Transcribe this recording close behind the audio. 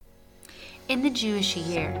In the Jewish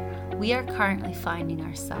year, we are currently finding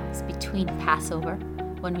ourselves between Passover,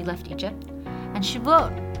 when we left Egypt, and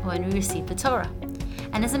Shavuot, when we received the Torah.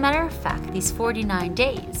 And as a matter of fact, these 49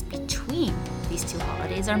 days between these two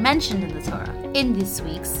holidays are mentioned in the Torah, in this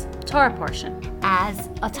week's Torah portion, as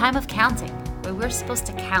a time of counting, where we're supposed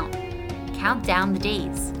to count down the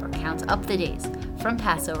days, or count up the days, from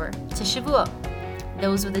Passover to Shavuot.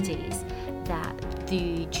 Those were the days that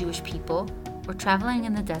the Jewish people were traveling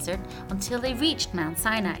in the desert until they reached Mount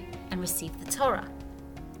Sinai and received the Torah.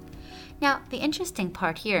 Now, the interesting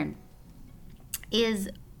part here is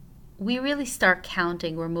we really start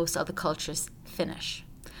counting where most other cultures finish.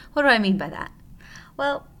 What do I mean by that?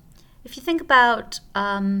 Well, if you think about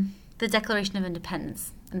the Declaration of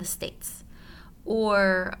Independence in the States,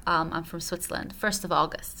 or I'm from Switzerland, 1st of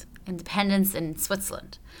August, independence in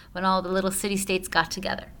Switzerland, when all the little city-states got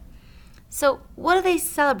together. So what are they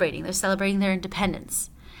celebrating? They're celebrating their independence.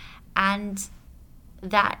 And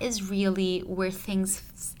that is really where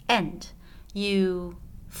things end. You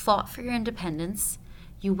fought for your independence.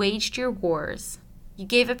 You waged your wars. You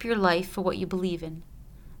gave up your life for what you believe in.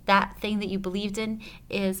 That thing that you believed in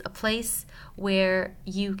is a place where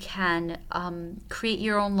you can create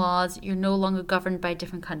your own laws. You're no longer governed by a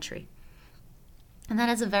different country. And that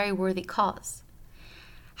is a very worthy cause.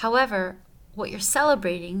 However, what you're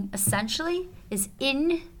celebrating essentially is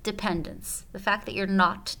independence, the fact that you're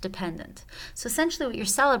not dependent. So essentially what you're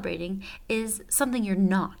celebrating is something you're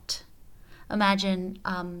not. Imagine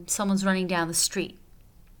someone's running down the street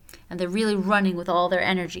and they're really running with all their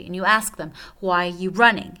energy, and you ask them, why are you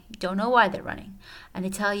running? You don't know why they're running. And they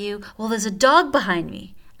tell you, well, there's a dog behind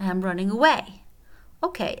me and I'm running away.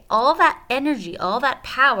 Okay, all that energy, all that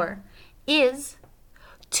power is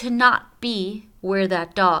to not be where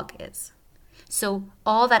that dog is. So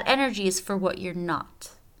all that energy is for what you're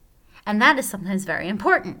not. And that is sometimes very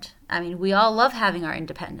important. I mean, we all love having our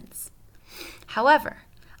independence. However,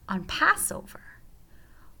 on Passover,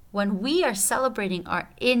 when we are celebrating our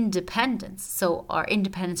independence, so our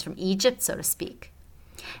independence from Egypt, so to speak,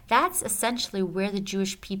 that's essentially where the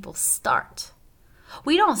Jewish people start.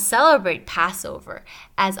 We don't celebrate Passover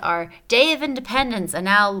as our day of independence and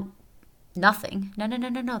now nothing.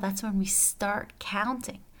 No. That's when we start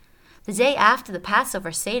counting. The day after the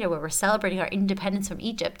Passover Seder, where we're celebrating our independence from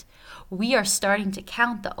Egypt, we are starting to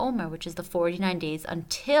count the Omer, which is the 49 days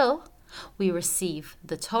until we receive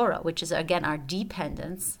the Torah, which is, again, our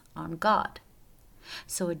dependence on God.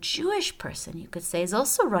 So a Jewish person, you could say, is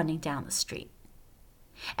also running down the street.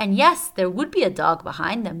 And yes, there would be a dog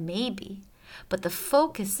behind them, maybe, but the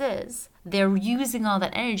focus is they're using all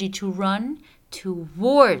that energy to run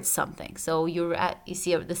towards something. So you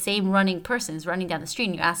see the same running person is running down the street,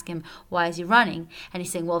 and you ask him, why is he running? And he's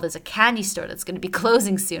saying, well, there's a candy store that's going to be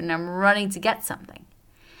closing soon and I'm running to get something.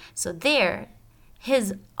 So there,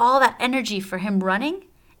 all that energy for him running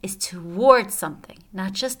is towards something,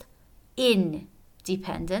 not just in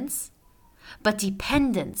dependence, but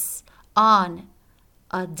dependence on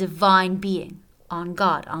a divine being, on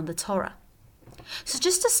God, on the Torah. So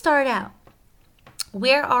just to start out,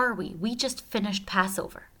 where are we? We just finished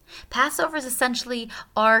Passover. Passover is essentially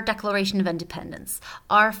our declaration of independence,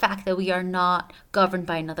 our fact that we are not governed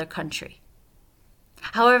by another country.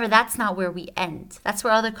 However, that's not where we end. That's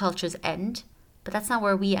where other cultures end, but that's not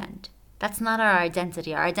where we end. That's not our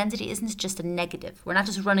identity. Our identity isn't just a negative. We're not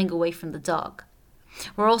just running away from the dog.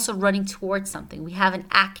 We're also running towards something. We have an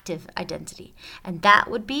active identity, and that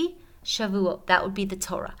would be Shavuot, that would be the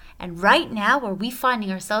Torah. And right now, where we're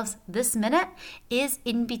finding ourselves this minute is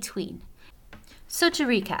in between. So to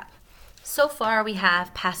recap, so far we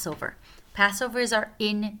have Passover. Passover is our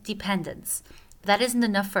independence. That isn't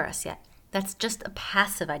enough for us yet. That's just a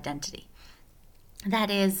passive identity. That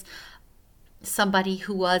is somebody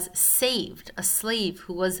who was saved, a slave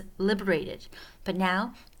who was liberated. But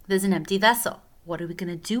now there's an empty vessel. What are we going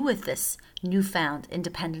to do with this newfound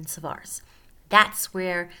independence of ours? That's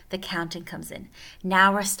where the counting comes in.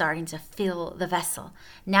 Now we're starting to fill the vessel.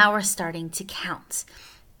 Now we're starting to count.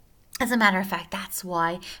 As a matter of fact, that's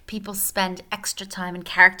why people spend extra time in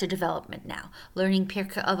character development now, learning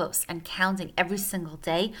Pirkei Avos and counting every single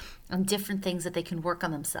day on different things that they can work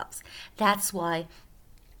on themselves. That's why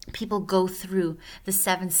people go through the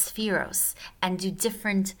 7 spheros and do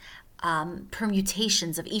different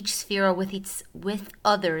permutations of each sphera with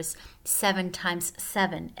others 7 times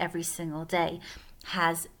 7 every single day,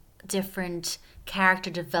 has different character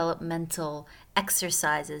developmental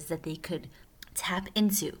exercises that they could tap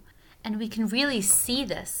into. And we can really see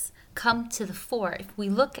this come to the fore if we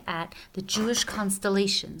look at the Jewish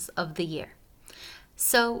constellations of the year.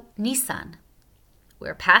 So Nisan,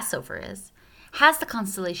 where Passover is, has the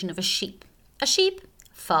constellation of a sheep. A sheep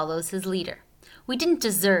follows his leader. We didn't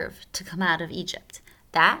deserve to come out of Egypt.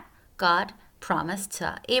 That God promised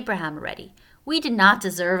to Abraham already. We did not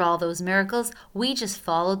deserve all those miracles. We just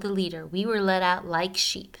followed the leader. We were led out like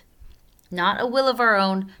sheep. Not a will of our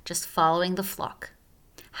own, just following the flock.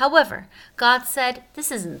 However, God said,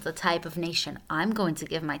 this isn't the type of nation I'm going to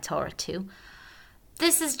give my Torah to.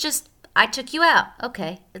 This is just, I took you out.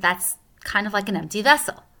 Okay, that's kind of like an empty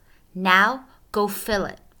vessel. Now, go fill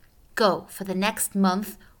it. Go. For the next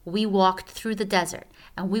month, we walked through the desert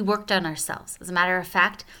and we worked on ourselves. As a matter of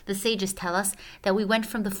fact, the sages tell us that we went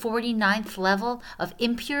from the 49th level of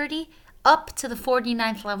impurity up to the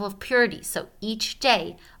 49th level of purity. So each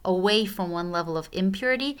day away from one level of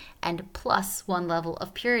impurity and plus one level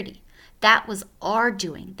of purity. That was our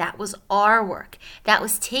doing. That was our work. That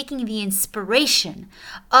was taking the inspiration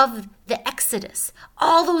of the Exodus.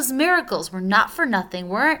 All those miracles were not for nothing,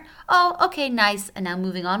 weren't, oh, okay, nice, and now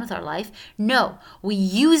moving on with our life. No, we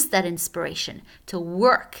used that inspiration to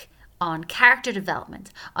work on character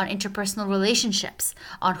development, on interpersonal relationships,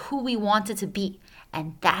 on who we wanted to be.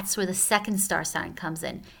 And that's where the second star sign comes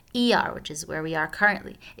in. ER, which is where we are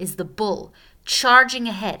currently, is the bull, charging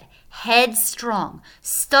ahead, headstrong,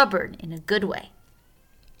 stubborn in a good way.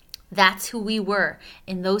 That's who we were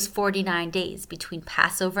in those 49 days between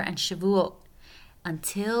Passover and Shavuot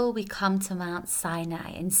until we come to Mount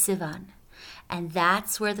Sinai in Sivan. And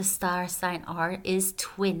that's where the star sign R is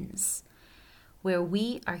twins, where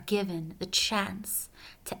we are given the chance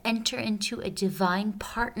to enter into a divine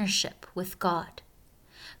partnership with God.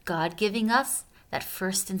 God giving us that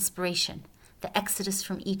first inspiration, the Exodus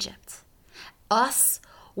from Egypt. Us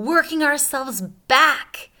working ourselves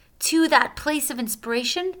back to that place of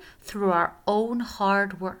inspiration through our own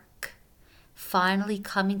hard work. Finally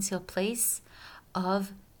coming to a place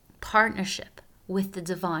of partnership with the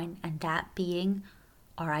divine, and that being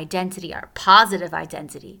our identity, our positive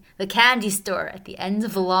identity, the candy store at the end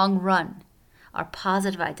of a long run, our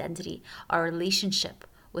positive identity, our relationship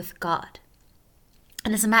with God.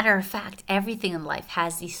 And as a matter of fact, everything in life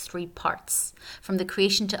has these three parts, from the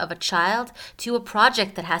creation of a child to a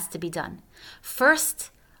project that has to be done. First,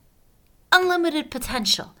 unlimited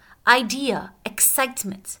potential, idea,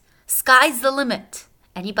 excitement, sky's the limit.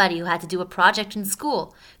 Anybody who had to do a project in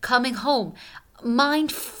school, coming home,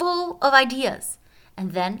 mind full of ideas,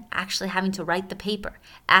 and then actually having to write the paper,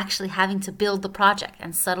 actually having to build the project,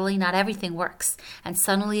 and suddenly not everything works, and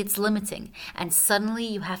suddenly it's limiting, and suddenly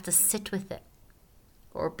you have to sit with it,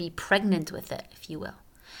 or be pregnant with it, if you will.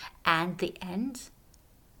 And the end,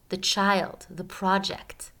 the child, the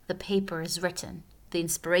project, the paper is written, the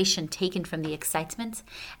inspiration taken from the excitement,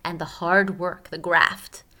 and the hard work, the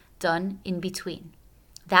graft, done in between.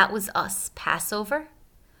 That was us, Passover,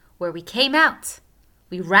 where we came out.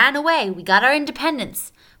 We ran away, we got our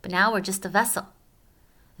independence, but now we're just a vessel.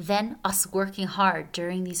 Then us working hard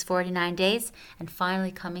during these 49 days and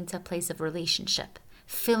finally coming to a place of relationship,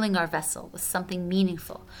 filling our vessel with something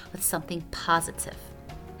meaningful, with something positive.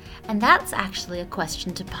 And that's actually a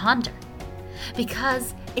question to ponder,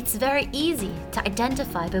 because it's very easy to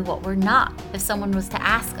identify by what we're not. If someone was to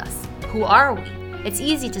ask us, who are we? It's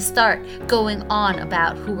easy to start going on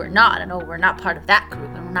about who we're not, and oh, we're not part of that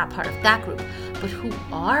group, and we're not part of that group. But who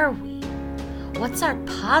are we? What's our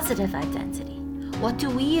positive identity? What do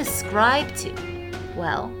we ascribe to?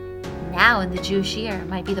 Well, now in the Jewish year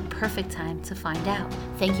might be the perfect time to find out.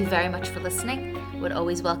 Thank you very much for listening. Would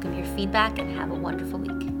always welcome your feedback, and have a wonderful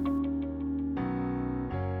week.